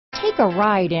Take a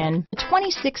ride in the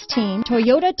 2016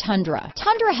 Toyota Tundra.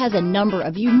 Tundra has a number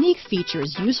of unique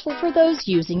features useful for those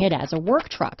using it as a work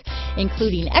truck,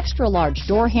 including extra-large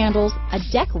door handles, a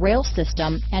deck rail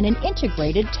system, and an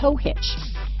integrated tow hitch.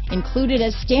 Included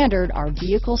as standard are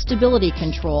vehicle stability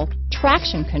control,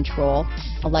 traction control,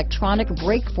 electronic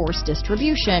brake force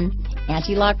distribution,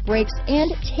 anti-lock brakes,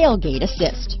 and tailgate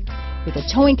assist. With a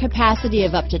towing capacity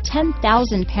of up to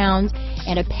 10,000 pounds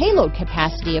and a payload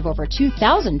capacity of over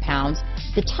 2,000 pounds,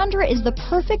 the Tundra is the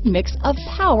perfect mix of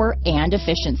power and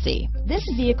efficiency. This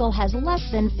vehicle has less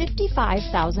than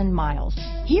 55,000 miles.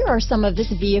 Here are some of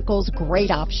this vehicle's great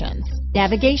options: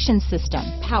 navigation system,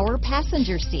 power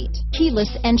passenger seat,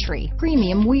 keyless entry,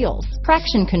 premium wheels,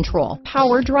 traction control,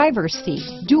 power driver's seat,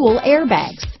 dual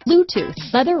airbags, Bluetooth,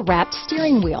 leather-wrapped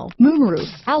steering wheel, moonroof,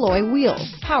 alloy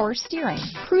wheels, power steering,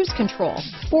 cruise control,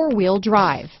 four-wheel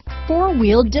drive,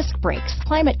 four-wheel disc brakes,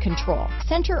 climate control,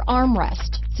 center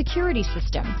armrest, security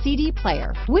system, CD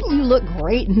player. Wouldn't you look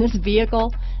great in this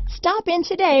vehicle? Stop in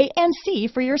today and see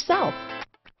for yourself.